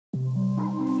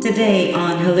Today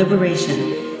on Her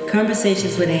Liberation,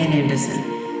 Conversations with Ann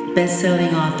Anderson,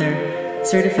 best-selling author,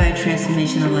 certified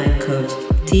transformational life coach,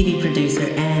 TV producer,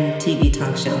 and TV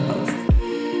talk show host.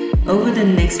 Over the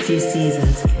next few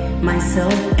seasons,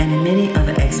 myself and many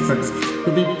other experts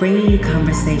will be bringing you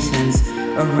conversations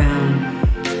around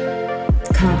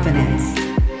confidence,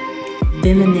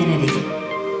 femininity,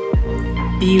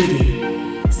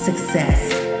 beauty, success,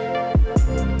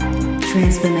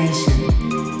 transformation,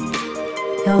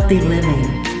 healthy living,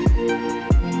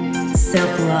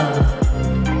 self-love,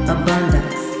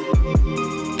 abundance,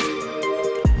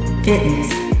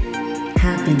 fitness,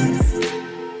 happiness,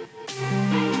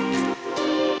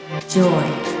 joy,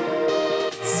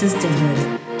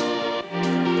 sisterhood,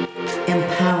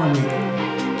 empowerment,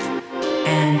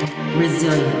 and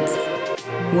resilience.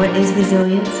 What is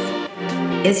resilience?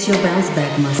 It's your bounce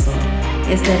back muscle.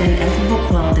 It's that ineffable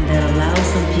quality that allows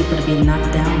some people to be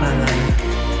knocked down by life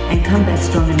and come back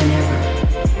stronger than ever.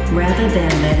 Rather than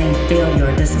letting failure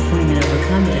or disappointment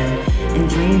overcome them and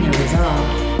drain their resolve,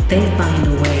 they find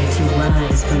a way to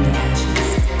rise from the ashes.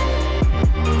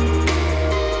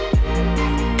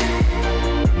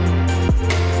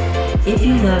 If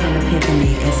you love an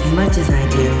epiphany as much as I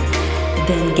do,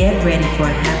 then get ready for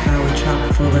a half-hour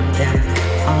chock full of them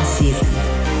all season.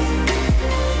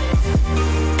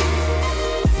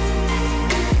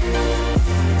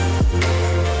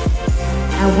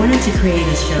 I wanted to create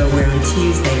a show where on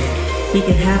Tuesdays we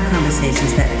could have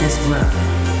conversations that disrupt,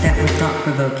 that were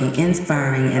thought-provoking,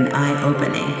 inspiring, and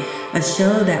eye-opening. A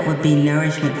show that would be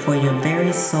nourishment for your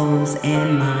very souls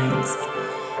and minds.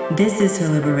 This is Her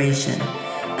Liberation.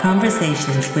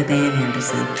 Conversations with Ann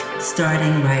Anderson,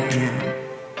 starting right now.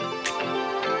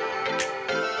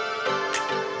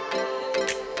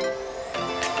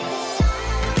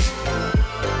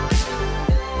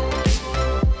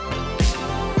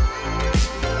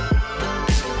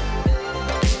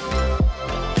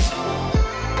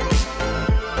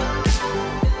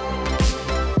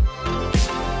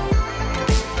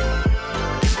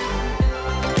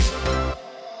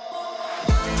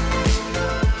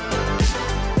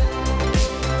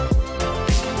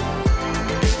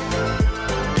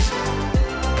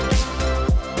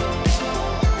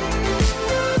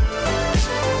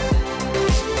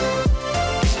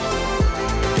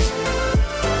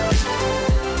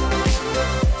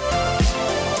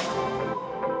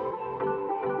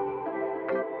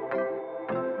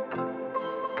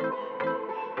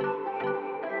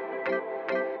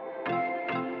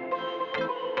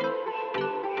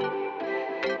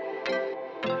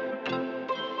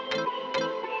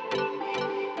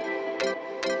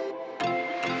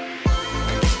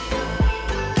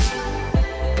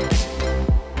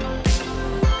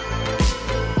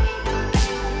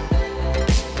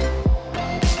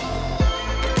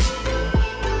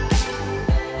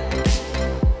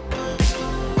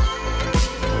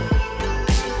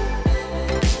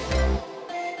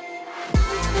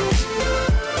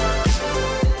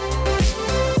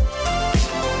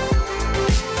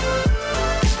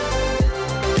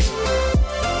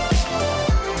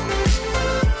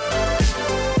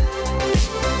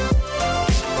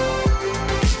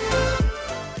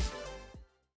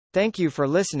 Thank you for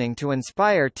listening to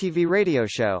Inspire TV radio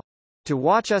show. To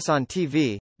watch us on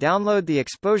TV, download the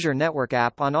Exposure Network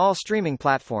app on all streaming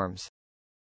platforms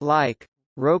like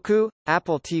Roku,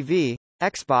 Apple TV,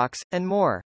 Xbox, and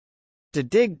more. To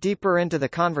dig deeper into the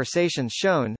conversations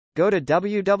shown, go to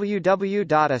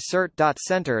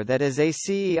www.assert.center, that is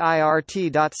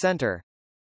ACEIRT.center.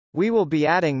 We will be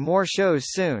adding more shows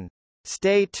soon.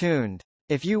 Stay tuned.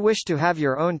 If you wish to have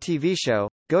your own TV show,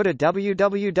 go to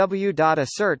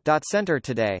www.assert.center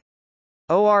today.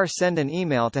 Or send an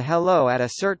email to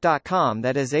hello@assert.com,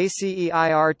 that is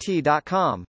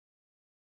ACEIRT.com.